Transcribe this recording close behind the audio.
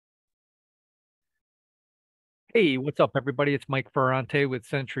Hey, what's up, everybody? It's Mike Ferrante with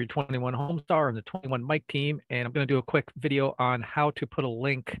Century 21 Homestar and the 21 Mike team, and I'm going to do a quick video on how to put a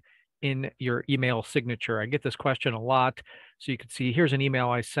link in your email signature. I get this question a lot, so you can see here's an email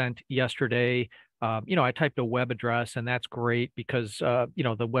I sent yesterday. I typed a web address, and that's great because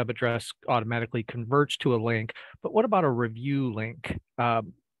the web address automatically converts to a link. But what about a review link?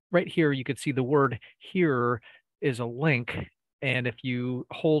 Right here, you can see the word "here" is a link, and if you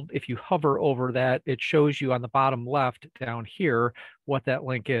hover over that, it shows you on the bottom left down here what that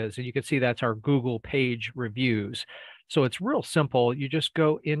link is. And you can see that's our Google page reviews. So it's real simple. You just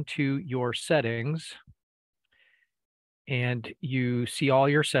go into your settings and you see all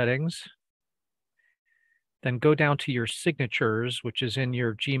your settings. Then go down to your signatures, which is in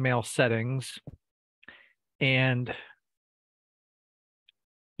your Gmail settings. And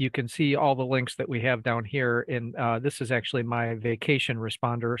you can see all the links that we have down here. And this is actually my vacation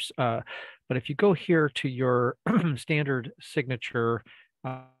responders. But if you go here to your standard signature,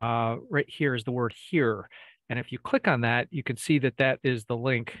 right here is the word here. And if you click on that, you can see that that is the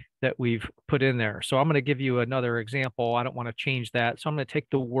link that we've put in there. So I'm going to give you another example. I don't want to change that. So I'm going to take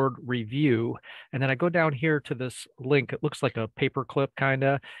the word review, and then I go down here to this link. It looks like a paperclip kind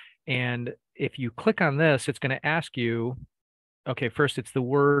of. And if you click on this, it's going to ask you, okay, first it's the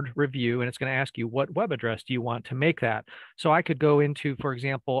word review, and it's going to ask you what web address do you want to make that. So I could go into, for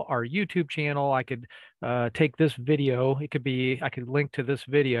example, our YouTube channel. I could take this video. I could link to this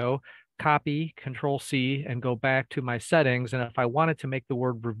video, copy, Control C, and go back to my settings. And if I wanted to make the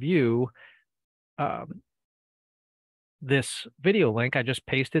word review um, this video link, I just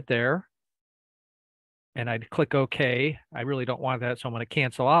paste it there and I'd click OK. I really don't want that, so I'm going to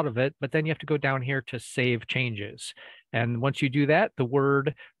cancel out of it. But then you have to go down here to save changes. And once you do that, the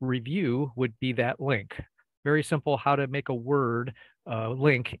word review would be that link. Very simple how to make a word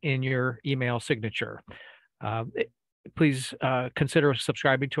link in your email signature. Please consider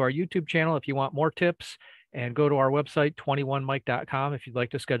subscribing to our YouTube channel if you want more tips, and go to our website, 21mike.com, if you'd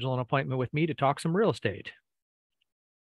like to schedule an appointment with me to talk some real estate.